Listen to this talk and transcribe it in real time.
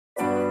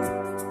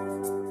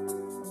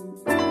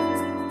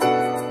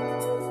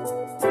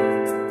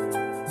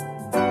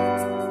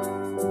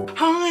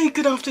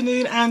good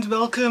afternoon and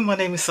welcome. My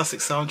name is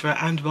Sussex Sandra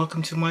and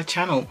welcome to my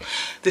channel.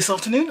 This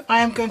afternoon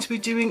I am going to be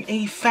doing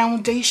a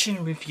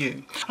foundation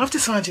review. I've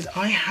decided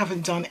I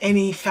haven't done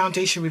any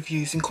foundation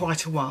reviews in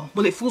quite a while.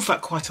 Well, it feels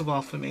like quite a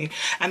while for me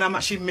and I'm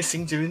actually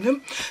missing doing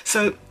them.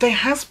 So there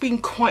has been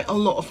quite a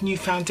lot of new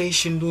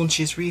foundation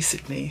launches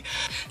recently.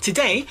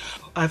 Today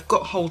I've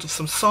got hold of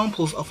some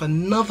samples of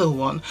another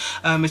one,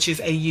 which is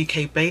a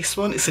UK based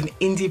one. It's an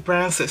indie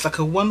brand, so it's like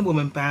a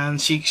one-woman band.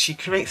 She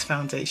creates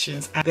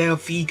foundations and they are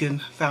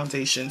vegan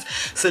foundations.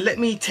 So let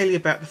me tell you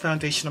about the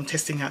foundation I'm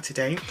testing out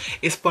today.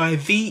 It's by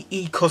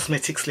VE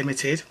Cosmetics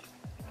Limited.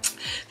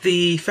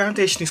 The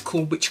foundation is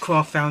called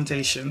Witchcraft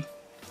Foundation.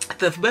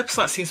 The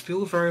website seems to be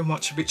all very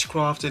much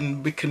witchcraft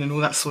and Wiccan and all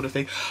that sort of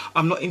thing.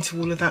 I'm not into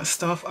all of that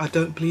stuff. I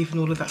don't believe in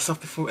all of that stuff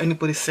before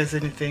anybody says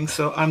anything.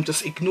 So I'm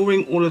just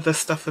ignoring all of the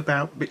stuff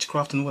about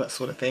witchcraft and all that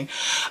sort of thing.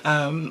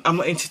 I'm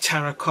not into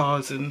tarot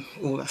cards and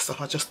all that stuff.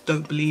 I just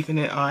don't believe in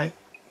it.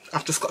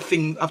 I've just got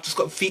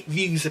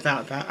views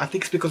about that. I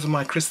think it's because of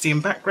my Christian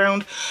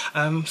background.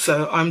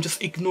 So I'm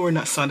just ignoring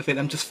that side of it.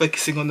 I'm just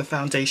focusing on the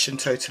foundation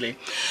totally.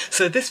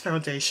 So this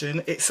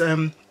foundation, it's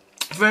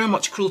very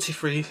much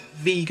cruelty-free,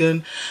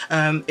 vegan.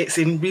 It's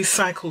in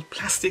recycled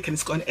plastic and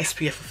it's got an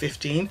SPF of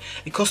 15.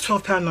 It costs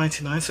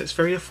 £12.99, so it's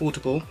very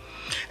affordable.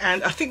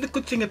 And I think the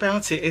good thing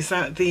about it is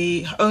that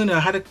the owner, I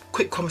had a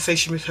quick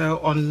conversation with her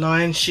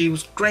online. She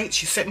was great.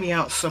 She sent me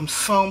out some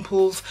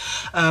samples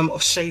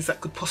of shades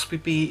that could possibly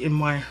be in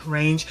my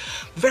range.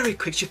 Very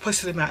quick. She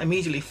posted them out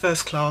immediately,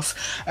 first class.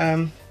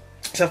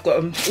 So I've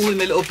got them all in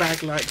a little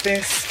bag like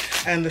this,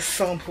 and the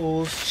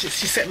samples,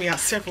 she sent me out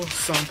several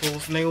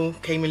samples and they all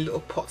came in little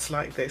pots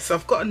like this. So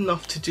I've got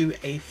enough to do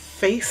a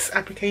face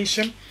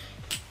application.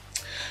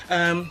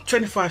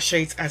 25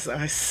 shades, as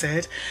I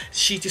said.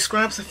 She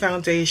describes the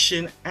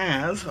foundation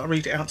as, I'll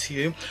read it out to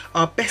you,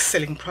 our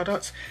best-selling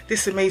product.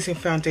 This amazing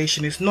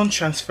foundation is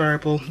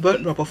non-transferable,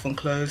 won't rub off on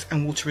clothes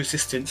and water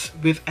resistant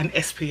with an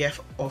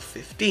SPF of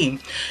 15.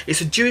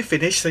 It's a dewy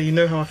finish, so you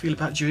know how I feel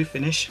about dewy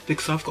finish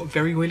because I've got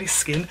very oily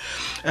skin.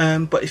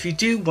 But if you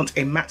do want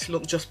a matte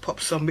look, just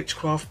pop some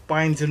Witchcraft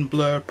Bind and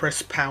Blur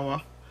Press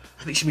Power,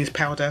 I think she means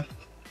powder,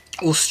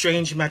 or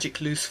Strange Magic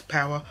Loose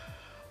Power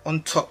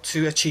on top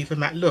to achieve a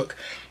matte look.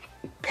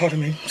 Pardon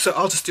me. So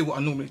I'll just do what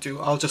I normally do.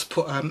 I'll just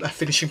put a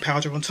finishing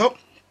powder on top.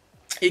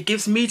 It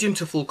gives medium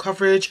to full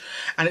coverage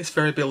and it's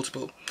very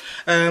buildable.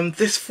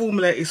 This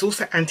formula is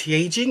also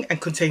anti-aging and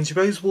contains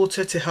rose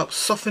water to help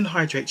soften,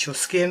 hydrate your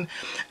skin,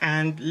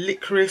 and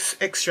licorice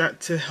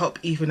extract to help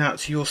even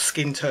out your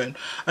skin tone,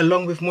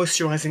 along with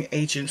moisturizing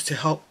agents to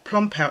help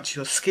plump out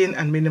your skin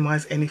and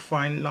minimize any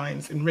fine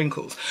lines and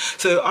wrinkles.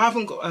 So I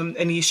haven't got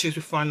any issues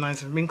with fine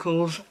lines and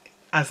wrinkles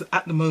as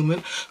at the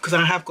moment because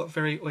I have got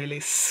very oily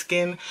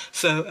skin,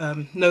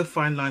 so no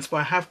fine lines, but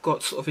I have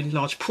got sort of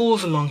enlarged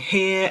pores along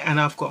here and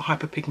I've got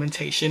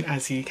hyperpigmentation,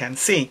 as you can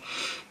see.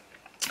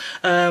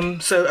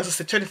 So as I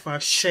said,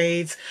 25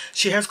 shades.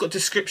 She has got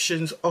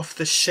descriptions of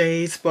the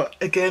shades, but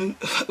again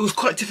it was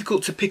quite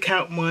difficult to pick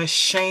out my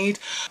shade.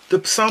 The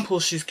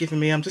samples she's given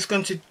me, I'm just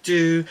going to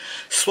do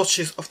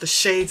swatches of the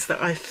shades that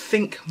I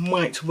think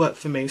might work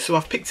for me. So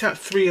I've picked out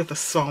 3 of the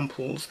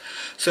samples.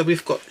 So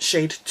we've got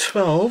shade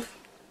 12,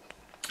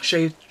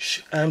 shade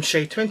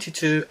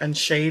 22 and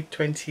shade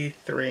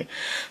 23.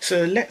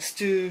 So let's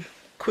do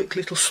quick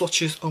little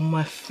swatches on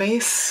my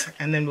face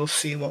and then we'll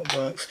see what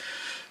works.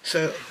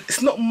 So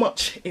it's not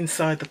much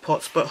inside the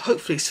pots, but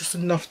hopefully it's just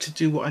enough to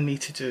do what I need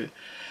to do.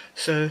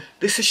 So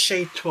this is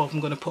shade 12 I'm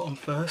going to put on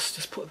first.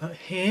 Just put that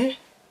here.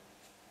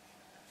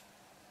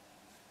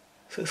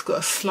 So it's got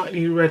a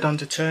slightly red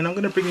undertone. I'm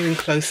going to bring you in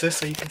closer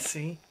so you can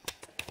see.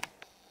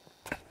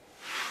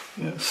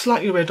 Yeah,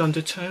 slightly red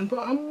undertone, but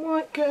I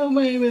might get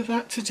away with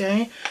that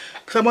today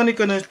because I'm only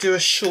going to do a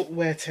short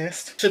wear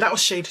test. So that was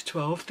shade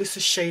 12. This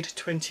is shade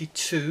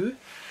 22.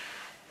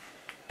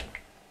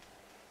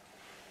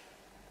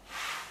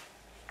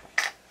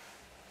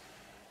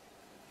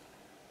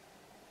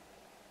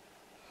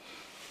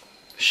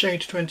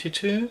 Shade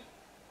 22.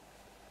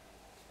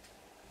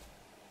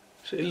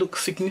 So it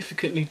looks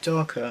significantly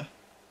darker,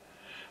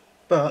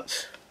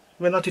 but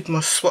when I did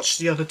my swatch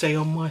the other day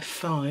on my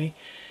thigh,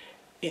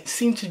 it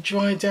seemed to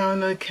dry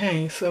down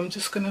okay, so I'm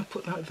just going to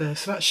put that there.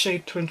 So that's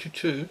shade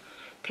 22.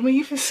 Can we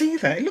even see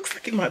that? It looks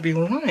like it might be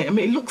alright. I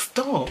mean, it looks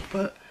dark,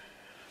 but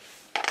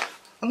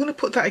I'm going to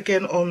put that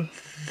again on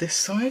this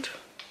side.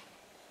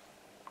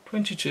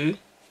 22.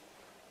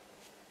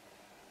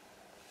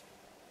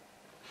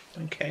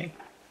 Okay.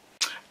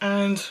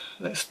 And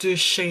let's do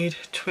shade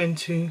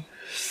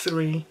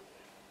 23.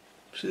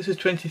 So this is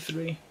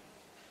 23.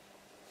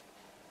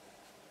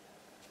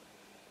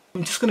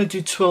 I'm just going to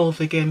do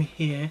 12 again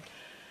here.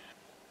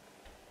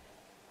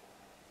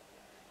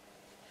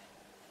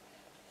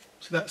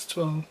 So that's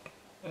 12.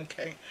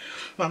 Okay,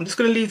 well, I'm just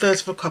going to leave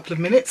those for a couple of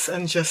minutes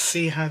and just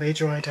see how they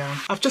dry down.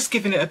 I've just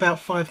given it about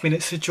 5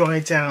 minutes to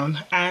dry down,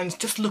 and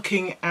just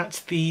looking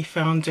at the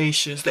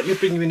foundations, let me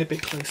bring you in a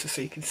bit closer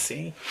so you can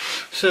see.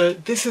 So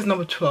this is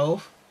number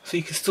 12, so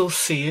you can still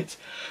see it.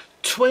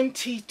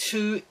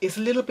 22 is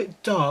a little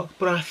bit dark,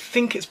 but I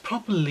think it's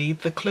probably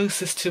the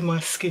closest to my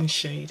skin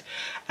shade,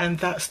 and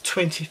that's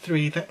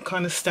 23. That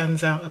kind of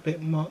stands out a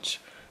bit much.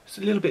 It's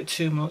a little bit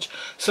too much.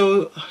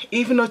 So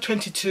even though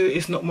 22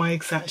 is not my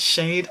exact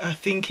shade, I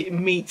think it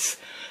meets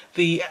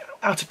the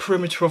outer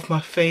perimeter of my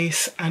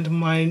face and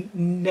my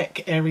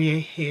neck area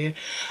here.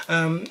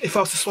 If I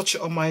was to swatch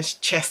it on my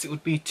chest, it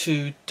would be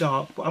too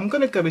dark, but I'm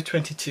going to go with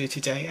 22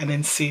 today and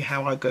then see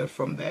how I go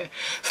from there.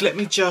 So let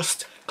me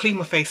just clean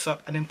my face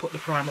up and then put the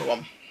primer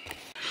on.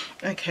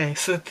 Okay,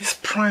 so this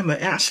primer,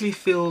 it actually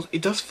feels,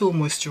 it does feel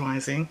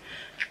moisturizing,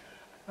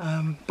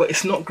 but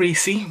it's not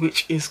greasy,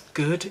 which is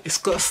good. It's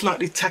got a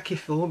slightly tacky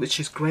feel, which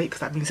is great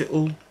because that means it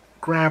will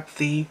grab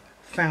the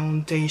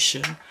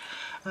foundation.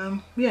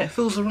 Yeah, it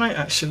feels alright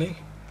actually.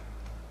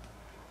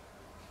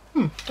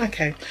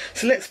 Okay,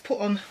 so let's put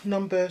on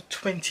number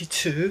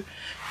 22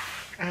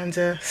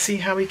 and see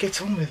how we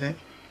get on with it.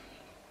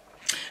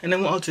 And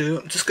then what I'll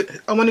do,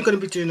 I'm only going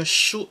to be doing a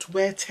short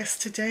wear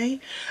test today,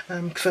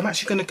 because I'm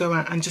actually going to go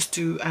out and just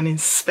do an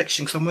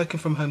inspection, because I'm working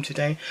from home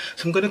today.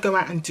 So I'm going to go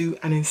out and do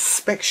an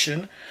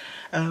inspection,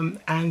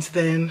 and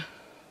then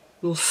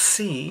we'll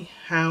see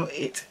how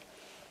it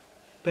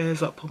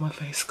bears up on my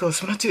face.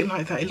 Because when I do it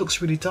like that, it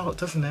looks really dark,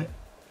 doesn't it?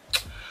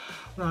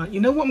 Right, you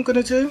know what I'm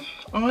going to do?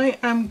 I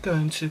am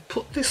going to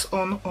put this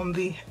on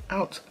the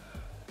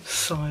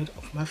outside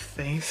of my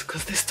face,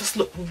 because this does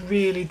look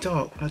really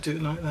dark when I do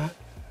it like that.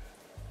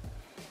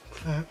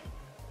 That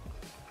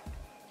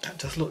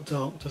does look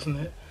dark, doesn't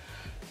it?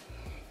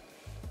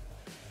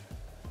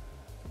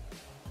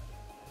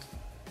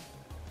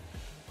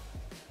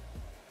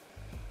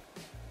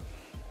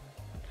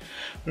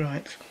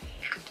 Right,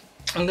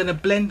 I'm going to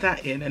blend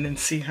that in and then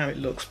see how it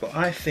looks, but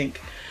I think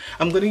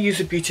I'm going to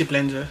use a beauty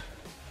blender,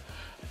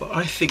 but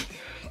I think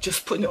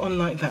just putting it on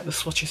like that, the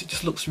swatches, it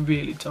just looks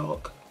really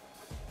dark.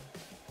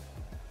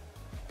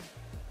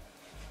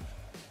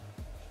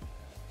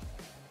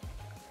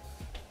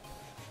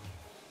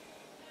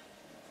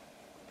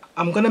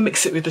 I'm going to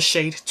mix it with the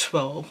shade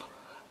 12,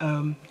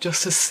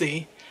 just to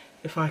see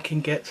if I can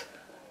get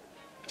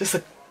just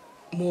a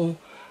more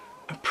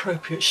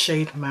appropriate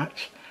shade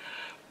match.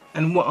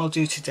 And what I'll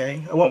do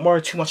today, I won't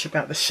worry too much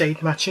about the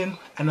shade matching,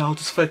 and I'll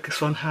just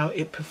focus on how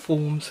it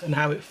performs and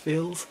how it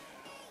feels.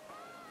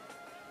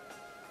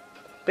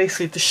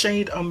 Basically the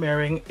shade I'm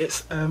wearing,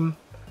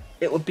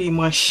 it would be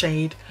my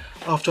shade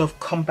after I've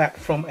come back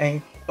from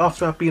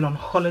after I've been on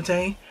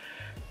holiday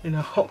in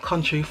a hot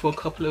country for a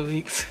couple of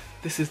weeks.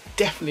 This is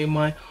definitely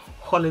my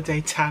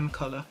holiday tan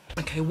colour.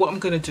 Okay, what I'm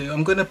going to do,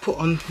 I'm going to put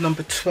on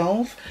number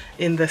 12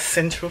 in the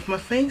centre of my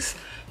face,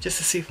 just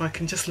to see if I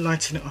can just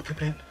lighten it up a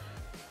bit.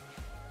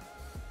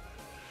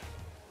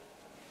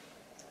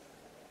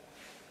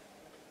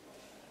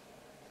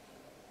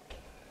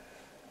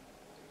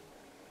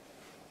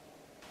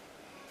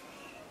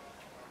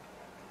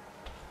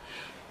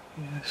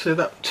 Yeah, so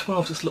that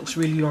 12 just looks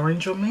really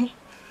orange on me.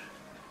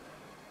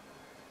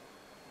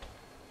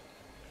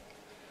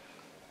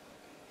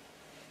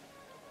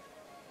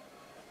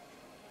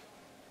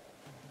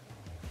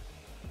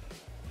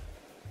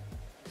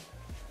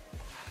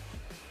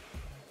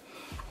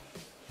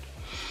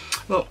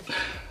 Well,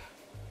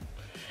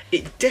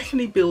 it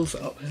definitely builds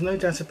up, there's no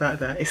doubt about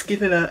that. It's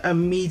given a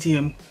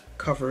medium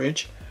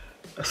coverage,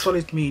 a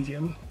solid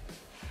medium.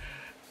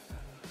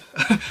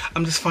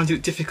 I'm just finding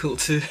it difficult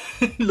to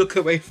look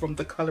away from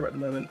the colour at the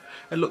moment.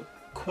 I look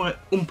quite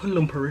Oompa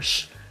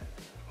Loompa-ish.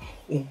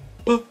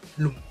 Oompa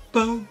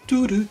Loompa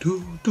doo doo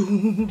doo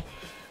doo.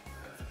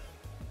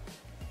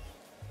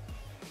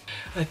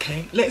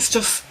 Okay, let's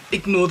just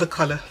ignore the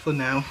colour for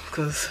now,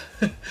 because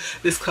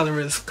this colour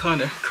is kind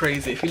of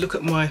crazy. If you look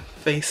at my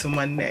face and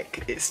my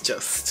neck, it's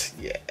just,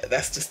 yeah,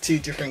 that's just two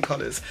different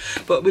colours.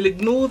 But we'll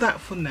ignore that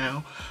for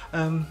now.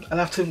 I'll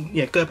have to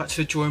go back to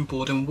the drawing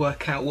board and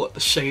work out what the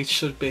shade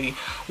should be.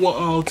 What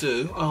I'll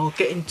do, I'll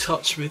get in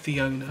touch with the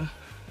owner.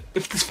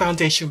 If this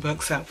foundation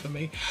works out for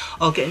me,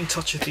 I'll get in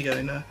touch with the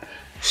owner,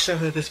 show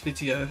her this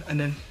video, and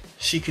then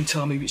she can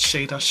tell me which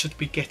shade I should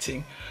be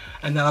getting,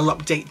 and then I'll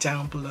update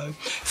down below.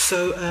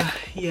 So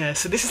yeah,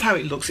 so this is how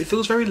it looks. It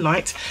feels very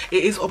light.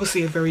 It is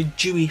obviously a very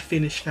dewy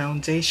finish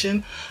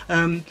foundation.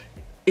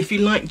 If you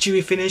like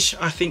dewy finish,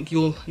 I think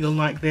you'll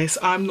like this.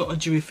 I'm not a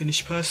dewy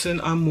finish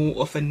person. I'm more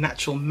of a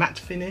natural matte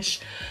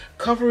finish.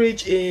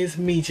 Coverage is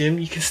medium.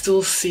 You can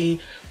still see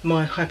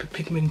my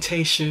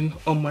hyperpigmentation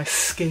on my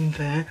skin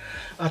there.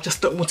 I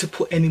just don't want to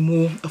put any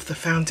more of the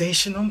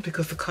foundation on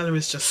because the colour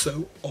is just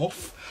so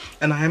off,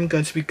 and I am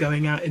going to be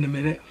going out in a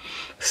minute.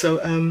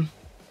 So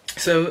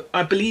so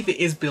I believe it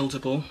is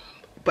buildable,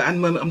 but at the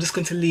moment I'm just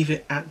going to leave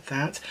it at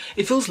that.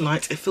 It feels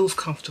light, it feels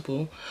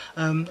comfortable,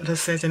 as I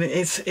said, and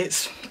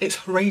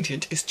it's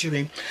radiant, it's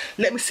dewy.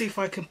 Let me see if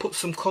I can put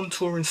some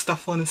contour and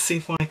stuff on and see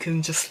if I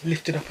can just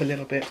lift it up a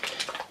little bit.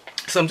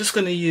 So I'm just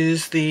going to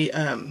use the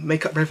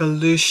Makeup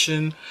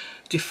Revolution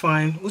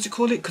Define, what do you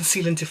call it?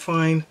 Conceal and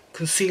Define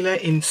Concealer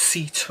in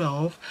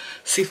C12.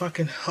 See if I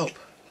can help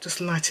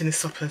just lighten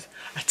this up a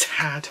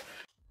tad.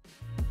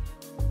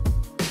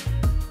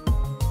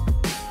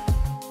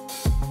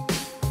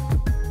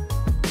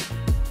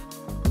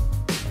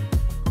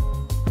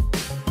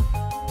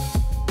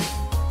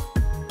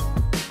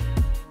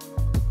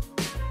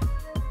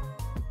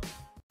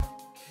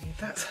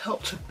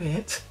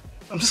 bit.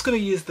 I'm just going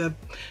to use the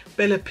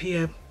Bella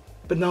Pia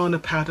banana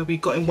powder we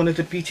got in one of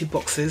the beauty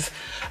boxes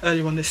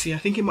earlier on this year. I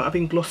think it might have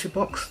been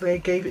GlossyBox, they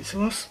gave it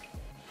to us.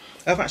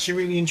 I've actually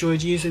really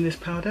enjoyed using this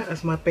powder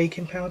as my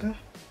baking powder.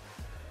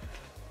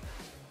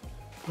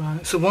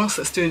 Right, so whilst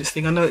that's doing its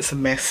thing, I know it's a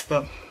mess,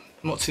 but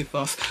I'm not too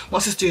fast.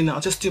 Once it's doing that,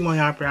 I'll just do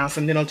my eyebrows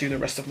and then I'll do the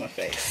rest of my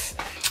face.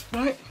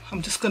 Right,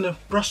 I'm just going to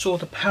brush all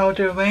the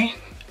powder away.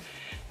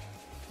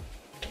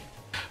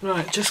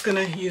 Right, just going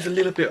to use a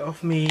little bit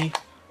of my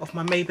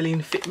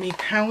Maybelline Fit Me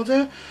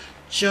powder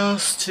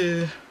just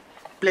to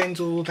blend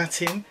all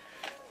that in.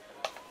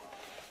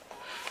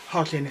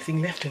 Hardly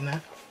anything left in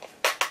that.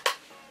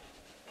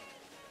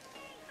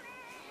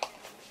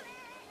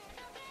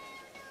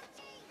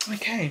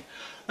 Okay,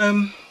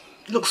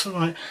 looks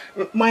alright.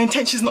 My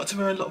intention is not to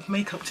wear a lot of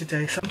makeup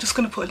today, so I'm just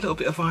going to put a little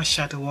bit of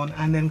eyeshadow on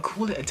and then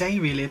call it a day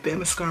really. A bit of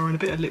mascara and a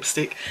bit of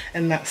lipstick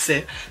and that's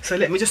it. So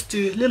let me just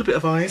do a little bit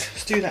of eyes.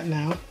 Let's do that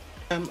now.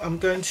 I'm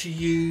going to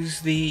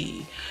use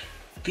the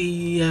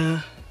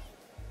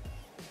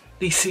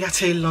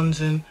Ciate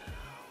London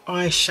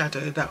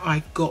eyeshadow that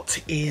I got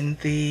in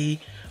the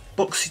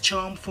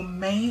BoxyCharm for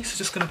May, so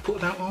just going to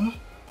put that on.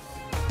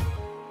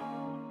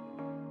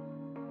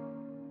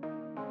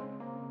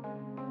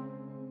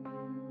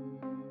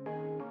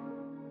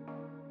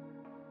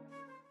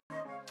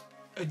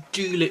 A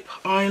Dulip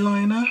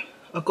eyeliner.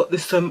 I've got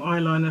this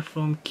eyeliner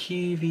from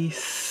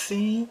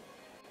QVC.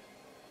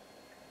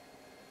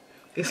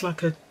 It's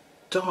like a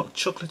dark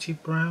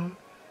chocolatey brown.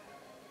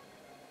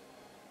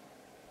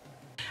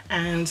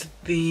 And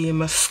the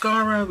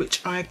mascara,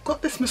 which I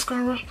got this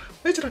mascara,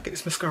 where did I get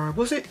this mascara?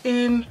 Was it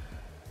in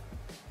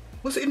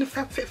the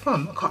FabFit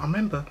Fun? I can't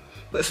remember.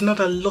 But it's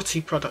another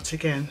Lottie product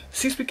again.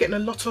 Seems to be getting a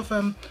lot of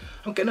I'm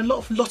getting a lot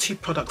of Lottie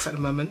products at the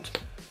moment.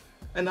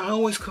 And I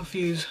always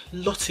confuse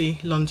Lottie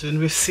London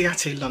with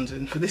Ciate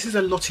London. But this is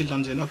a Lottie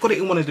London. I got it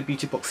in one of the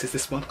beauty boxes,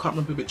 this one. I can't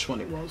remember which one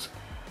it was.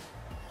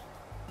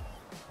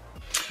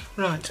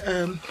 Right,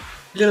 a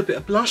little bit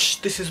of blush.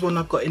 This is one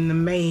I got in the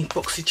May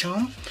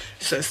BoxyCharm.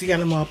 So it's the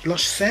Yanamar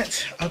blush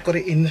set. I got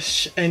it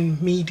in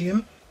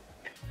medium.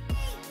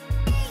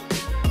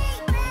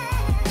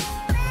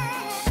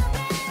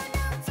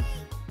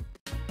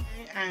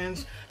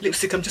 And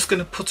lipstick, I'm just going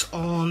to put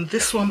on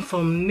this one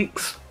from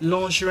NYX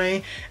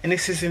Lingerie, and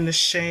this is in the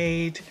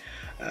shade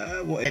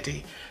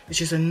Eddie,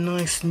 which is a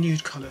nice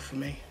nude colour for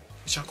me,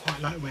 which I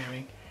quite like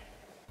wearing.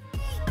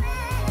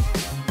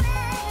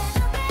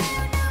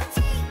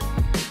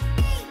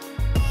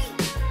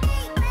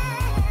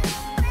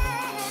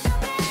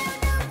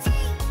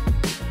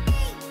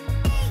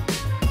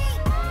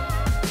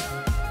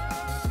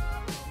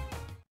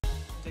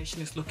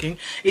 Is looking.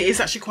 It is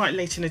actually quite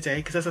late in the day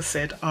because, as I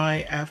said,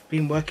 I have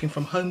been working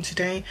from home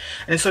today,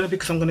 and it's only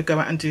because I'm going to go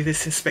out and do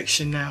this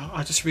inspection now.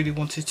 I just really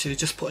wanted to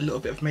just put a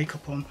little bit of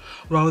makeup on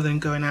rather than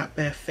going out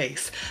bare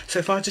face. So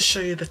if I just show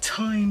you the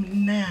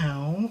time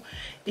now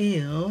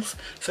is,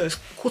 so it's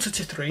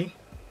 3:15.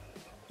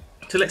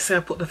 So let's say I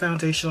put the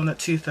foundation on at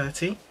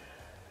 2:30.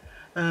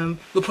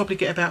 We'll probably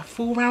get about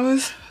 4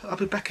 hours. I'll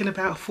be back in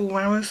about 4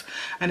 hours,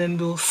 and then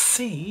we'll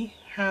see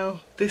how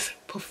this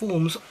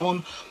performs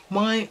on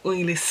my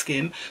oily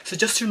skin. So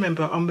just to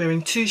remember, I'm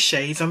wearing 2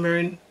 shades. I'm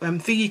wearing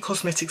VE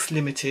Cosmetics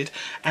Limited,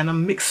 and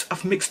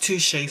I've mixed 2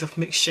 shades. I've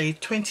mixed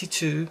shade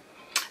 22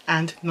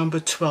 and number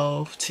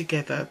 12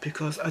 together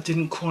because I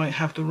didn't quite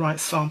have the right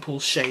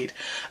sample shade.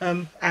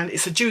 And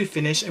it's a dewy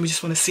finish, and we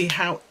just want to see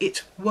how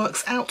it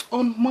works out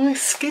on my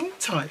skin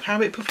type,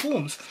 how it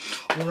performs.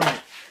 All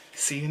right,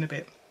 see you in a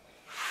bit.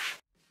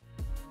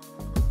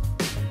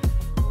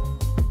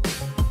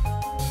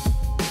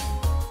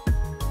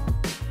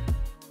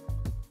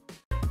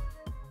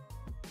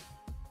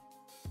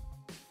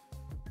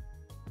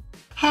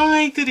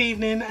 Hi, good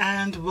evening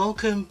and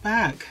welcome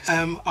back.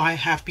 I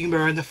have been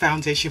wearing the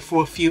foundation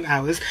for a few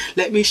hours.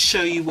 Let me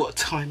show you what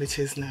time it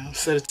is now.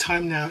 So the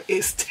time now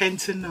is 10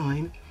 to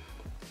 9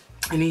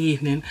 in the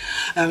evening.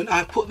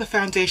 I put the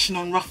foundation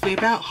on roughly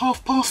about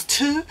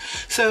 2:30,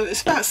 so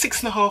it's about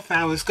 6.5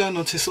 hours going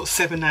on to sort of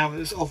 7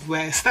 hours of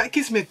wear. So that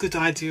gives me a good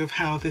idea of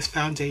how this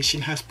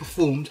foundation has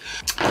performed.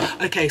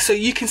 Okay, so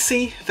you can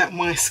see that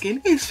my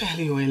skin is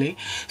fairly oily.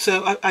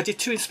 So I did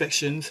 2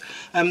 inspections.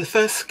 The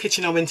first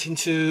kitchen I went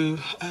into,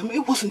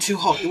 it wasn't too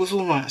hot. It was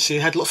all right actually.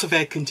 It had lots of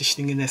air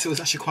conditioning in there, so it was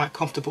actually quite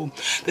comfortable.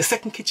 The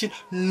second kitchen,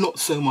 not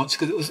so much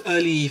because it was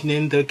early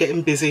evening. They were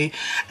getting busy,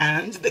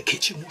 and the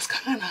kitchen was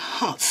kind of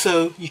hot.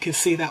 So you can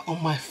see that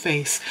on my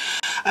face.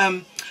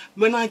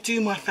 When I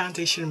do my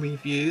foundation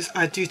reviews,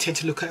 I do tend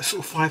to look at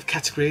sort of 5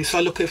 categories. So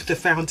I look at if the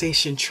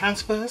foundation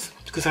transfers,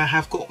 because I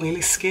have got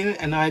oily skin,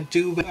 and I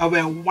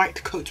wear a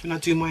white coat when I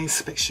do my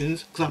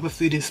inspections because I'm a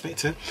food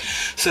inspector.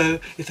 So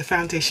if the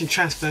foundation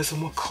transfers on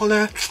my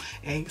collar,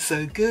 it ain't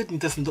so good and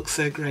it doesn't look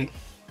so great.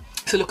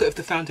 So look at if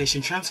the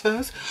foundation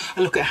transfers.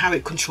 I look at how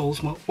it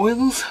controls my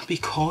oils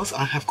because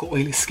I have got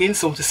oily skin,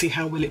 so I want to see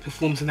how well it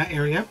performs in that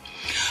area.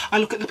 I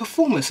look at the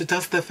performance. So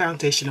does the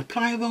foundation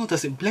apply well?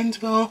 Does it blend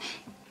well?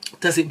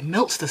 Does it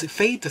melt? Does it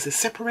fade? Does it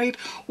separate?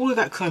 All of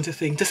that kind of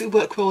thing. Does it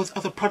work well with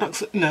other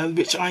products, you know,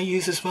 which I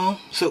use as well?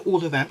 So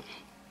all of that.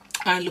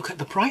 I look at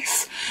the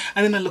price,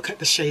 and then I look at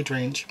the shade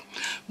range.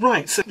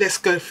 Right, so let's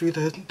go through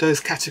those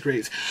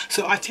categories.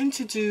 So I tend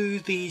to do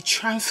the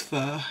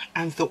transfer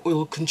and the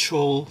oil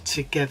control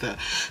together.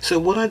 So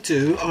what I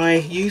do, I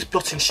use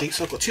blotting sheets.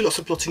 So I've got 2 lots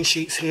of blotting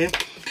sheets here.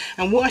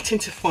 And what I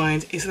tend to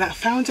find is that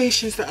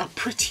foundations that are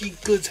pretty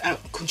good at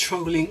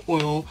controlling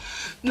oil,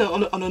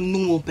 on a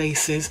normal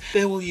basis,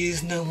 they will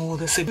use no more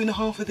than, say,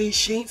 2.5 of these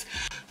sheets.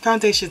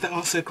 Foundations that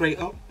aren't so great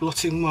at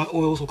blotting my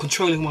oils or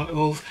controlling my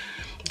oils,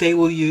 they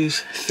will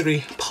use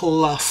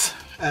 3+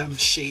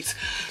 sheets.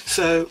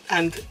 So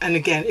and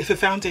again, if a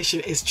foundation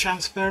is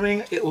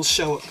transferring, it will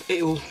show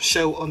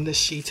on the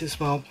sheet as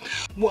well.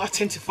 What I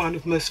tend to find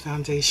with most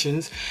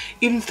foundations,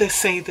 even if they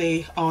say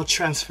they are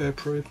transfer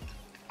proof,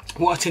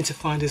 what I tend to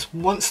find is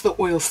once the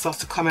oil starts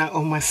to come out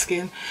on my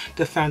skin,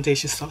 the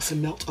foundation starts to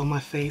melt on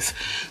my face.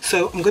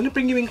 So I'm going to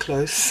bring you in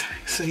close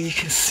so you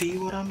can see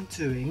what I'm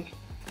doing.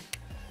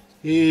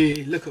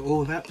 Yeah, look at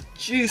all that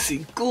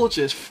juicy,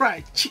 gorgeous,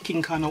 fried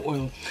chicken kind of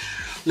oil.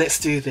 Let's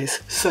do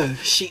this. So,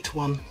 sheet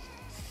 1.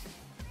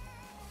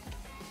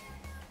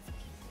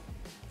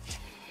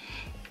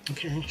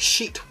 Okay,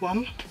 sheet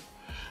 1.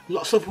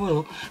 Lots of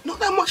oil. Not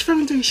that much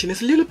foundation.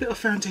 There's a little bit of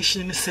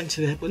foundation in the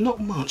centre there, but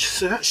not much.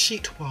 So that's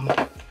sheet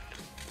 1.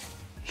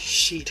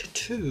 Sheet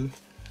 2.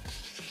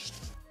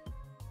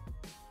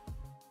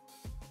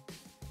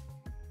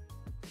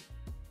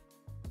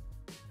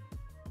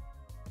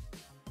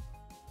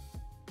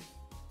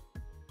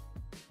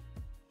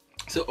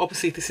 So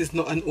obviously this is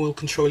not an oil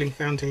controlling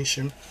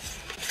foundation.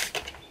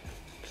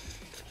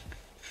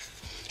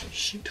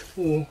 Sheet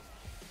 4.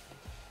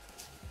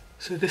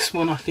 So this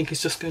one I think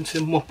is just going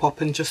to mop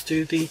up and just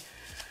do the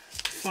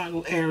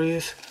final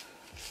areas.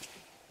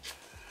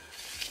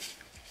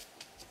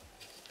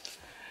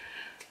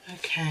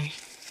 Okay,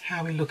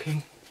 how are we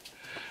looking?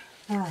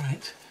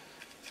 Alright.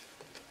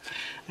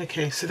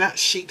 Okay, so that's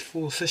sheet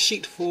 4. So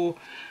sheet 4,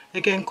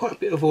 again, quite a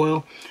bit of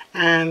oil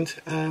and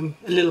a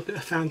little bit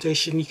of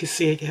foundation. You can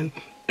see again,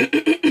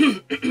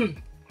 you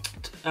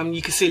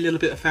can see a little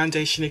bit of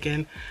foundation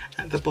again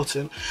at the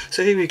bottom.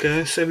 So here we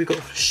go. So we've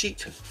got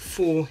sheet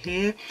 4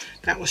 here.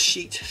 That was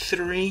sheet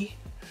 3.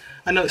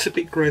 I know it's a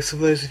bit gross for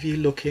those of you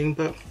looking,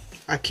 but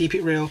I keep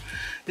it real.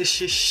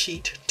 This is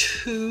sheet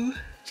 2.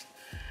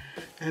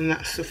 And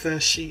that's the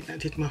first sheet that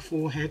did my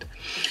forehead.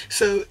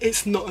 So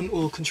it's not an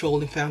oil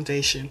controlling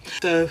foundation.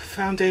 The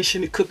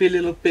foundation, it could be a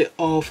little bit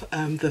of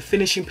the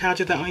finishing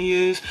powder that I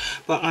use,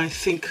 but I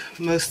think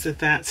most of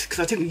that, because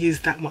I didn't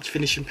use that much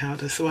finishing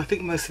powder, so I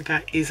think most of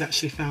that is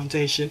actually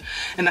foundation.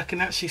 And I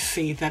can actually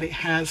see that it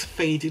has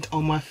faded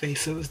on my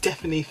face, so it was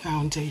definitely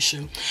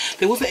foundation.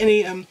 There wasn't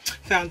any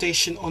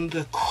foundation on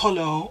the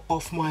collar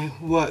of my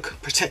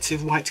work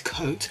protective white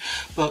coat,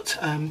 but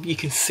you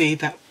can see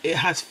that it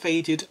has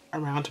faded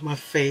around my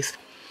face.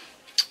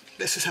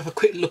 Let's just have a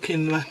quick look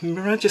in the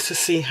mirror just to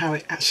see how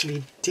it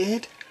actually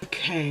did.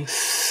 Okay,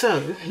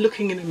 so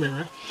looking in the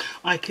mirror,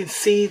 I can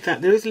see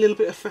that there is a little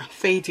bit of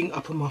fading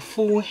up on my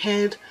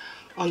forehead,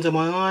 under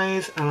my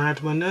eyes,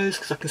 around my nose,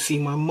 because I can see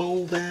my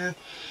mole there,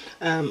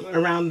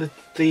 around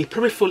the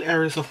peripheral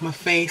areas of my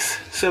face.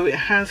 So it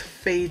has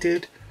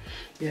faded.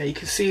 Yeah, you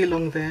can see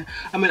along there.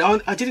 I mean,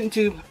 I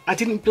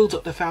didn't build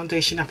up the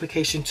foundation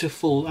application to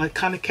full. I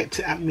kind of kept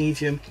it at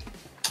medium,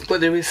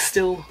 but there is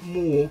still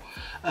more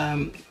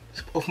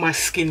of my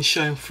skin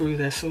showing through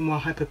there, some more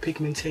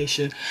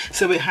hyperpigmentation.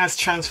 So it has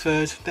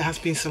transferred. There has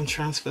been some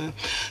transfer.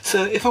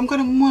 So if I'm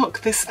going to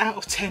mark this out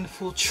of 10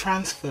 for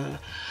transfer,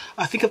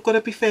 I think I've got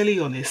to be fairly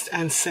honest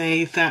and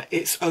say that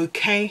it's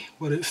okay,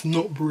 but it's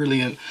not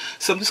brilliant.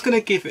 So I'm just going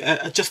to give it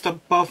a just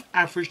above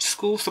average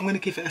score. So I'm going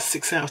to give it a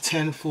 6 out of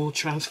 10 for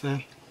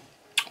transfer.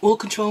 Oil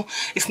control,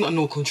 it's not an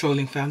oil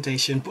controlling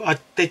foundation,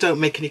 but they don't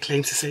make any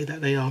claims to say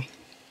that they are.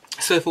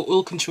 So for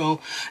oil control,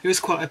 there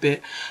is quite a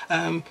bit.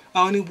 I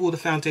only wore the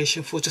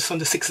foundation for just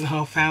under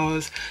 6.5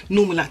 hours.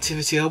 Normal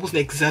activity, I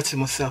wasn't exerting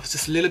myself,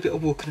 just a little bit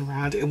of walking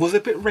around. It was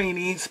a bit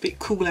rainy, it's a bit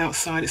cool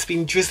outside. It's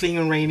been drizzling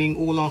and raining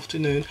all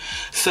afternoon.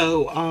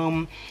 So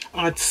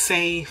I'd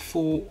say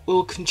for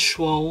oil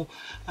control,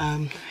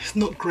 it's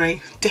not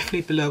great,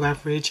 definitely below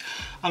average.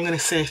 I'm going to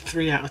say a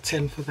 3 out of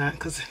 10 for that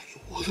because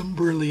it wasn't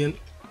brilliant.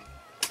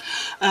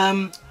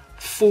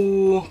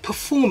 For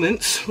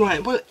performance,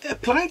 right, well, it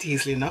applied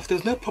easily enough. There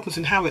was no problems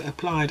in how it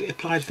applied. It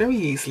applied very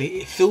easily.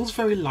 It feels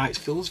very light,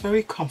 feels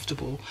very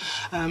comfortable.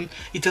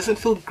 It doesn't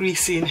feel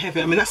greasy and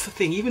heavy. I mean, that's the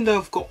thing. Even though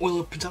I've got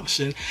oil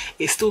production,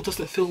 it still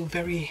doesn't feel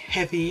very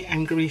heavy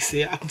and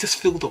greasy. I can just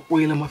feel the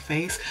oil on my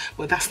face,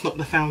 but that's not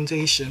the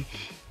foundation.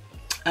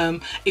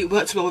 It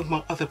worked well with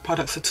my other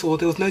products at all.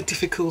 There was no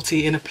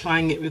difficulty in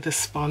applying it with a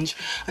sponge.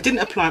 I didn't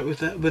apply it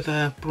with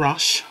a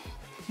brush.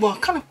 well, I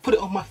kind of put it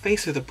on my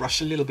face with a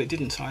brush a little bit,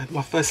 didn't I?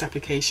 My first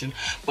application,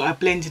 but I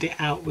blended it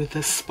out with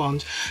a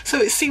sponge. So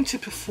it seemed to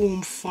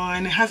perform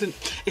fine.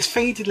 It's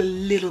faded a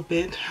little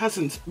bit,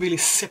 hasn't really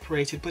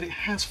separated, but it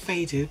has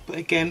faded. But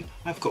again,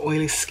 I've got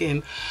oily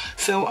skin.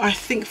 So I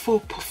think for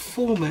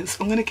performance,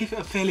 I'm going to give it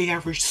a fairly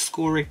average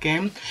score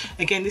again.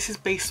 Again, this is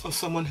based on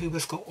someone who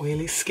has got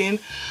oily skin.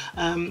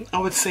 I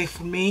would say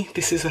for me,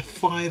 this is a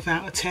 5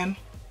 out of 10.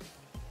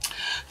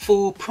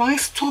 For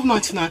price,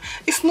 $12.99.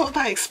 It's not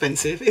that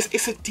expensive.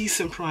 It's a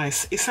decent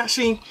price.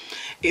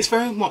 It's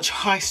very much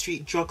high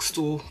street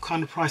drugstore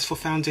kind of price for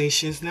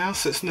foundations now.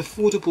 So it's an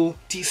affordable,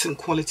 decent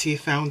quality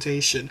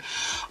foundation.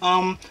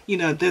 You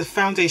know, there's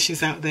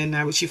foundations out there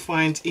now which you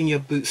find in your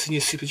Boots and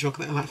your Superdrug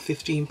that are like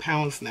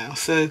 £15 now.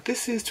 So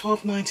this is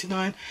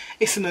 $12.99.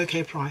 It's an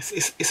okay price.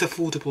 It's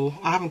affordable.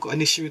 I haven't got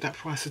an issue with that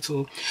price at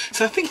all.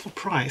 So I think for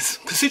price,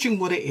 considering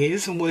what it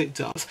is and what it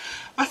does,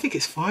 I think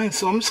it's fine.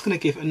 So I'm just going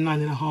to give it a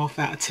 9.5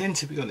 out of 10,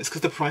 to be honest,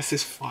 because the price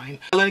is fine.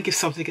 I'll only give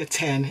something a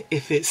 10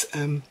 if it's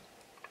 £10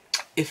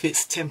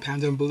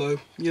 and below,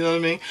 you know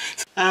what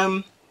I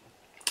mean?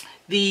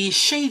 The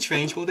shade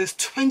range, well, there's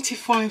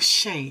 25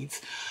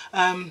 shades.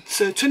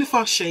 So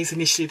 25 shades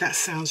initially, that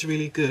sounds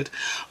really good.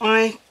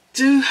 I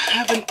do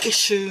have an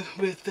issue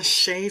with the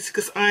shades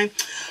because I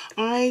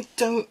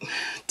don't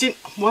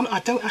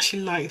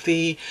actually like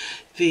the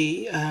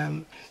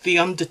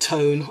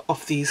undertone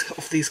of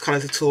these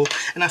colours at all,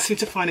 and I seem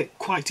to find it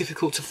quite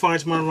difficult to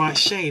find my right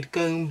shade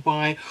going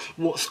by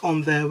what's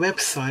on their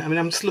website. I mean,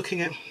 I'm just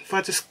looking at, if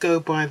I just go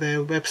by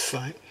their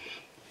website,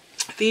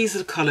 these are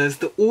the colours.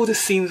 The order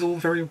seems all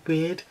very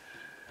weird.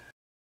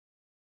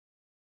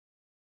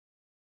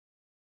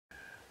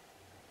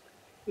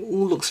 It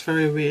all looks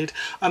very weird.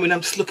 I mean,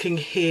 I'm just looking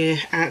here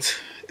at,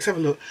 let's have a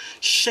look,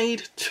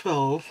 shade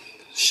 12.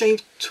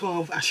 Shade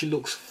 12 actually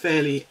looks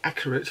fairly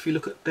accurate if you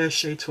look at their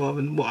shade 12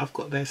 and what I've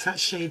got there. So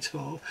that's shade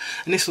 12,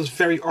 and this was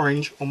very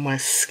orange on my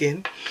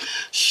skin.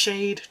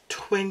 Shade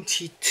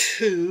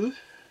 22,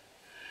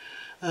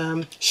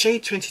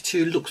 shade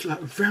 22 looks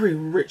like very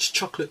rich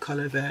chocolate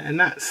colour there, and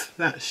that's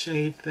that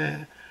shade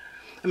there.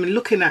 I mean,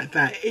 looking at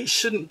that, it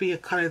shouldn't be a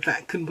colour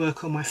that can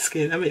work on my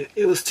skin. I mean,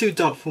 it was too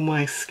dark for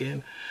my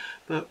skin,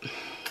 but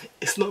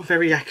it's not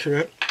very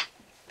accurate.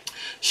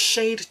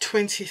 Shade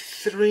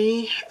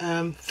 23,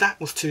 that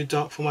was too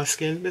dark for my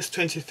skin. There's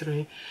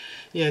 23,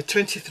 yeah,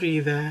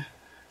 23 there.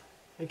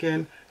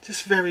 Again,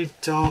 just very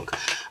dark.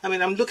 I mean,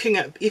 I'm looking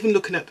at, even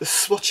looking at the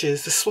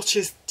swatches. The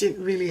swatches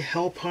didn't really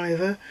help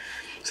either.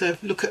 So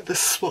if you look at the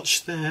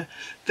swatch there,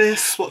 their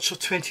swatch of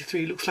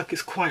 23 looks like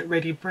it's quite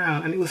reddy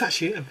brown, and it was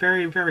actually a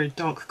very, very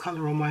dark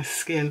colour on my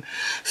skin.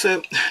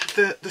 So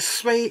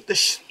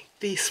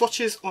the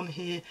swatches on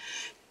here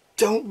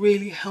don't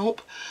really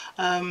help,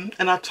 and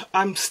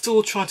I'm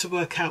still trying to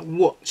work out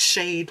what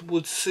shade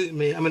would suit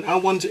me. I mean, I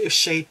wonder if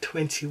shade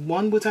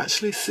 21 would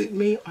actually suit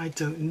me. I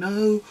don't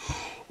know,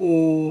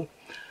 or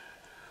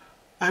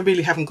I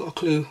really haven't got a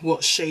clue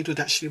what shade would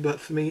actually work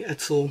for me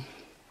at all.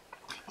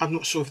 I'm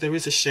not sure if there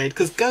is a shade,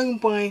 because going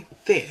by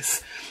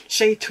this,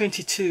 shade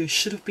 22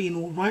 should have been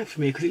all right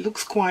for me because it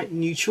looks quite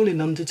neutral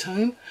in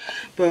undertone,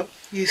 but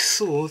you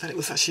saw that it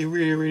was actually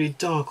really, really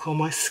dark on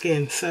my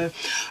skin. So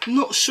I'm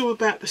not sure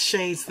about the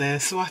shades there.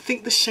 So I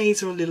think the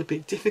shades are a little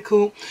bit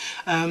difficult.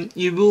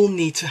 You will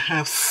need to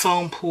have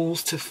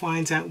samples to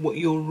find out what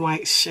your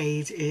right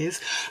shade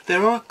is.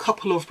 There are a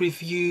couple of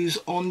reviews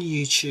on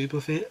YouTube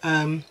of it.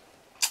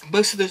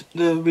 Most of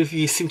the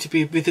reviews seem to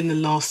be within the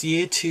last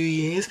year, 2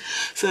 years.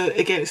 So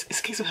again, it's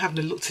a case of having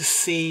a look to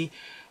see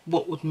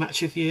what would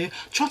match with you.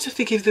 Trying to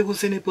think if there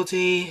was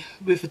anybody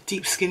with a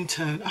deep skin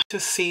tone. I've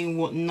just seen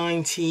what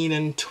 19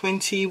 and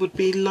 20 would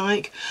be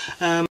like.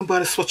 By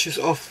the swatches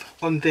off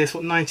on this,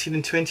 what 19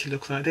 and 20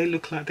 look like. They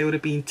look like they would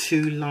have been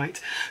too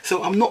light.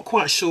 So I'm not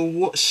quite sure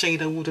what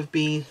shade I would have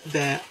been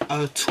there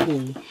at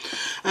all.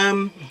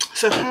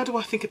 So how do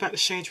I think about the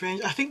shade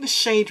range? I think the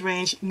shade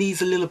range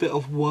needs a little bit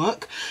of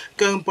work.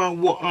 Going by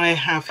what I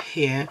have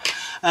here,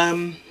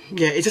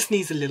 yeah, it just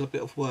needs a little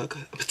bit of work,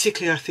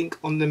 particularly I think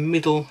on the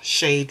middle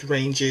shade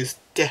ranges,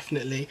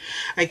 definitely.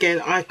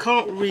 Again, I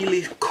can't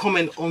really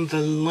comment on the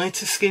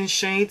lighter skin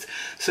shades,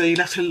 so you'll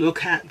have to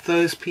look at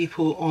those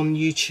people on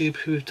YouTube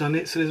who have done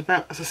it. So there's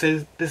about, as I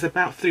said, there's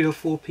about 3 or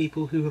 4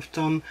 people who have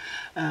done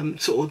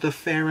sort of the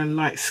fair and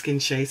light skin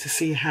shades to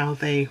see how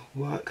they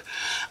work.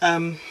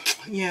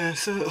 Yeah,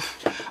 so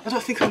I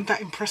don't think I'm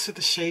that impressed with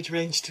the shade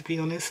range, to be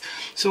honest.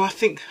 So I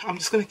think I'm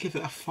just going to give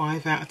it a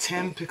 5 out of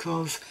 10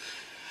 because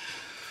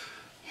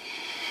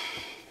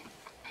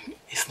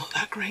it's not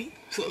that great.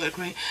 It's not that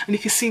great. And you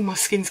can see my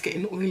skin's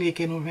getting oily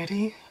again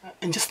already,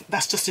 and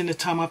that's just in the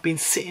time I've been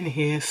sitting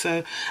here.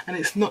 So, and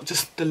it's not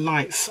just the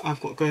lights I've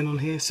got going on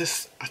here, it's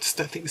just, I just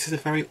don't think this is a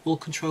very oil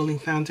controlling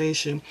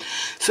foundation.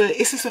 So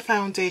is this a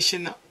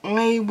foundation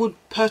I would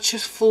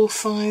purchase full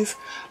size?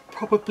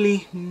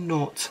 Probably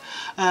not.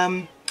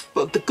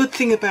 But the good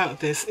thing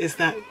about this is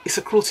that it's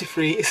a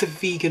cruelty-free, it's a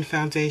vegan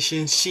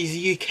foundation. She's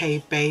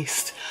UK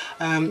based,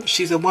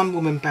 she's a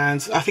one-woman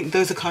band. I think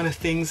those are kind of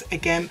things,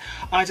 again,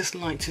 I just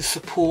like to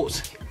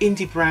support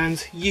indie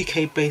brands,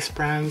 UK based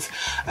brands.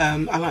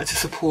 I like to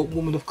support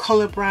woman of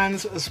colour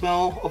brands as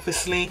well,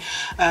 obviously,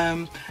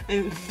 and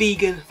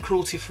vegan,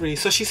 cruelty-free.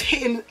 So she's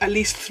hitting at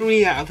least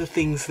 3 out of the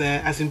things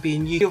there, as in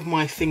being of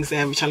my things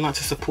there which I like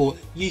to support: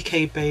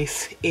 UK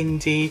based,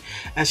 indie,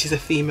 and she's a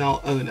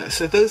female owner.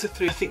 So those are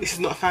 3. I think this is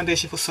not a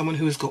foundation for someone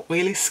who has got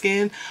oily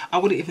skin. I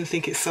wouldn't even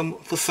think it's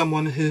for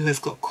someone who has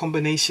got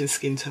combination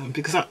skin tone,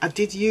 because I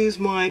did use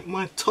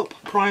my top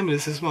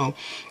primers as well.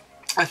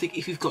 I think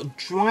if you've got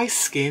dry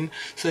skin,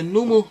 so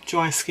normal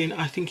dry skin,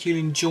 I think you'll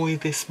enjoy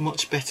this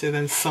much better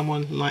than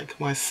someone like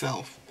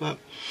myself. But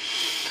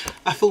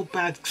I feel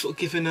bad sort of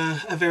giving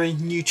a very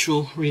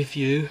neutral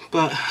review,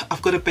 but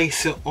I've got to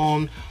base it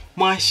on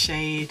my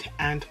shade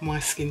and my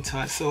skin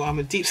type. So I'm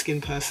a deep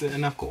skin person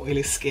and I've got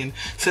oily skin.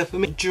 So for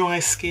me, dry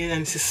skin,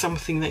 and this is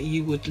something that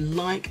you would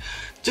like,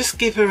 just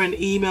give her an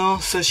email.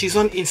 So she's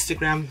on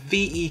Instagram,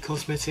 VE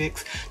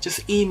Cosmetics.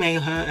 Just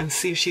email her and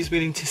see if she's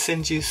willing to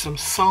send you some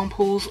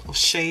samples of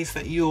shades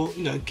that you're,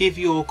 give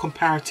your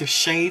comparative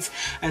shades,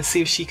 and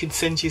see if she can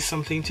send you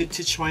something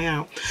to try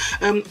out.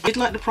 I did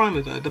like the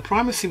primer though. The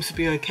primer seems to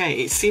be okay.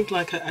 It seemed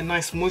like a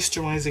nice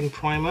moisturizing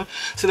primer.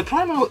 So the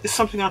primer is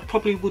something I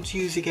probably would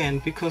use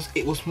again, because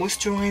it was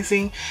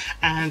moisturizing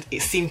and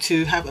it seemed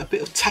to have a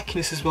bit of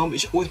tackiness as well,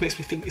 which always makes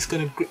me think it's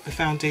going to grip the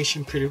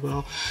foundation pretty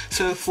well.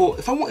 So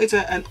if I wanted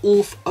an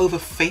all over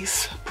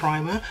face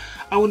primer,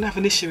 I wouldn't have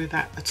an issue with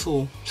that at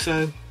all.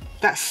 So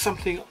that's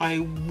something I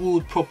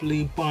would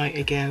probably buy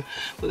again,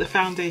 but the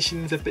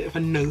foundation is a bit of a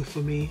no for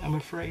me, I'm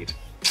afraid.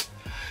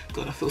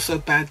 God, I feel so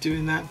bad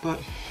doing that, but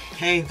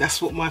hey,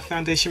 that's what my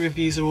foundation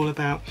reviews are all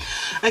about.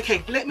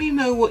 Okay, let me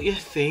know what you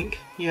think.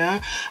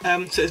 Yeah,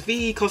 so it's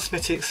VE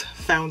Cosmetics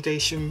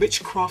Foundation,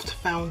 Witchcraft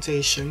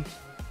Foundation.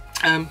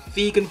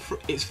 Vegan,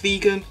 it's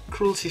vegan,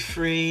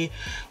 cruelty-free,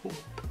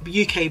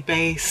 UK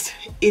based,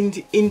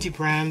 indie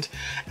brand,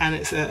 and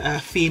it's a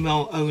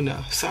female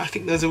owner. So I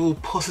think those are all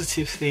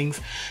positive things.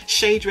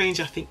 Shade range,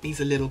 I think, needs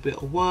a little bit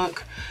of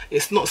work.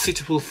 It's not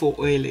suitable for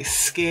oily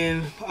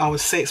skin. I would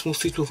say it's more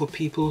suitable for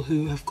people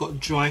who have got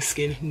dry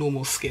skin,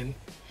 normal skin.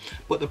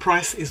 But the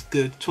price is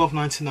good,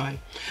 £12.99,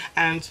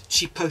 and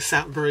she posts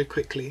out very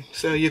quickly,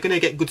 so you're going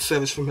to get good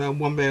service from her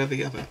one way or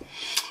the other.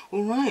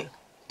 All right,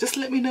 just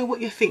let me know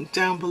what you think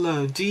down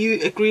below. Do you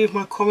agree with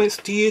my comments?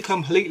 Do you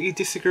completely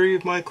disagree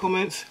with my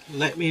comments?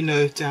 Let me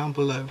know down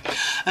below.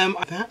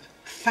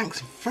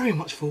 Thanks very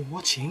much for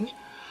watching.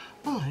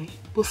 I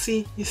will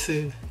see you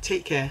soon.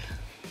 Take care.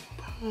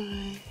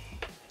 Bye.